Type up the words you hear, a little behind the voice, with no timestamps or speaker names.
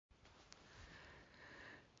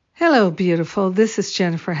Hello, beautiful. This is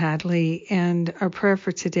Jennifer Hadley, and our prayer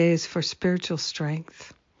for today is for spiritual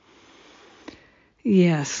strength.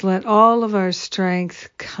 Yes, let all of our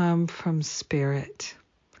strength come from spirit.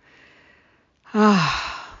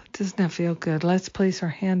 Doesn't that feel good? Let's place our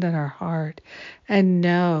hand on our heart and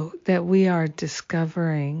know that we are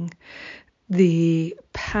discovering the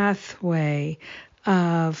pathway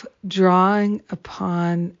of drawing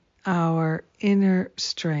upon our inner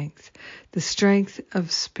strength, the strength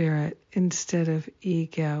of spirit instead of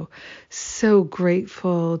ego. So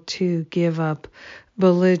grateful to give up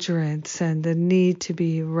belligerence and the need to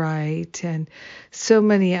be right and so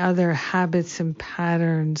many other habits and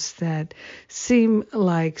patterns that seem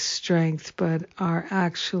like strength but are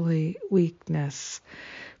actually weakness,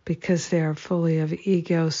 because they are fully of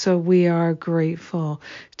ego. So we are grateful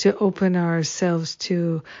to open ourselves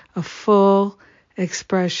to a full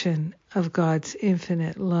expression of God's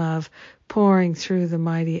infinite love pouring through the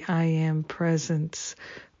mighty I Am presence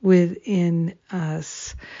within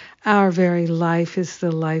us. Our very life is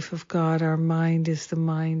the life of God. Our mind is the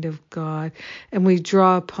mind of God. And we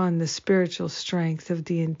draw upon the spiritual strength of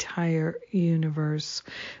the entire universe.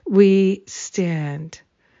 We stand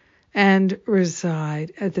and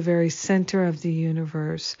reside at the very center of the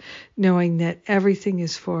universe, knowing that everything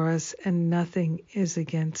is for us and nothing is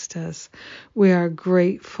against us. We are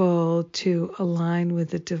grateful to align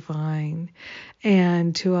with the divine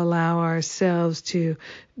and to allow ourselves to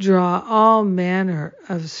draw all manner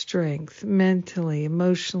of strength, mentally,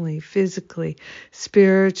 emotionally, physically,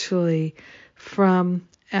 spiritually, from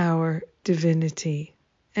our divinity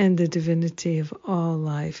and the divinity of all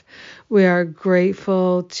life. We are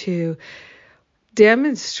grateful to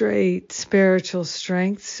demonstrate spiritual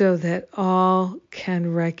strength so that all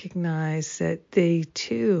can recognize that they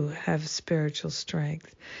too have spiritual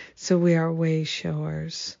strength. So we are way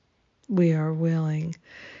showers. We are willing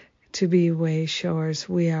to be way showers.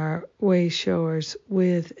 We are way showers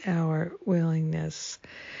with our willingness.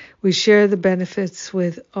 We share the benefits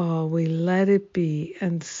with all. We let it be,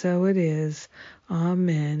 and so it is.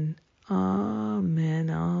 Amen. Amen.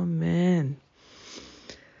 Amen.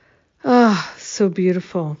 So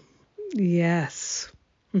beautiful. Yes.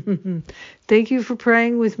 Thank you for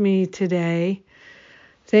praying with me today.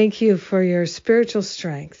 Thank you for your spiritual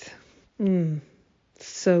strength.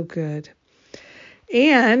 So good.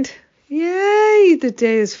 And yay, the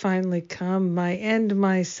day has finally come.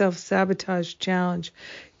 My self-sabotage challenge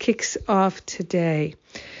kicks off today.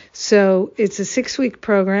 So it's a 6-week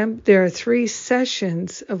program. There are 3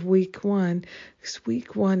 sessions of week 1, because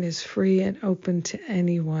week 1 is free and open to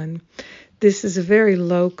anyone. This is a very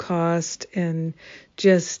low cost and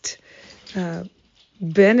just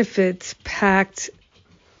benefits packed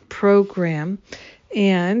program.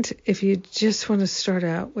 And if you just want to start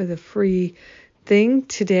out with a free thing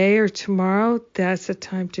today or tomorrow, that's a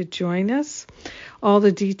time to join us. All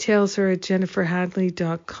the details are at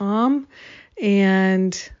jenniferhadley.com,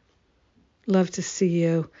 and love to see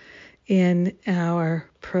you in our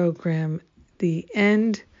program, the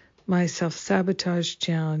End My Self-Sabotage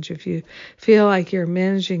Challenge. If you feel like you're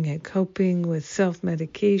managing and coping with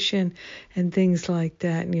self-medication and things like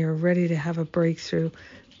that, and you're ready to have a breakthrough,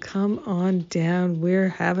 come on down. We're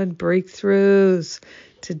having breakthroughs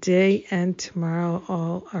today and tomorrow.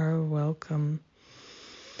 All are welcome.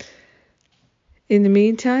 In the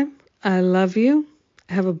meantime, I love you.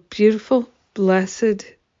 Have a beautiful, blessed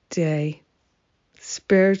day.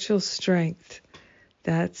 Spiritual strength.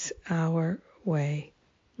 That's our way.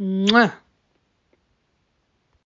 Mwah.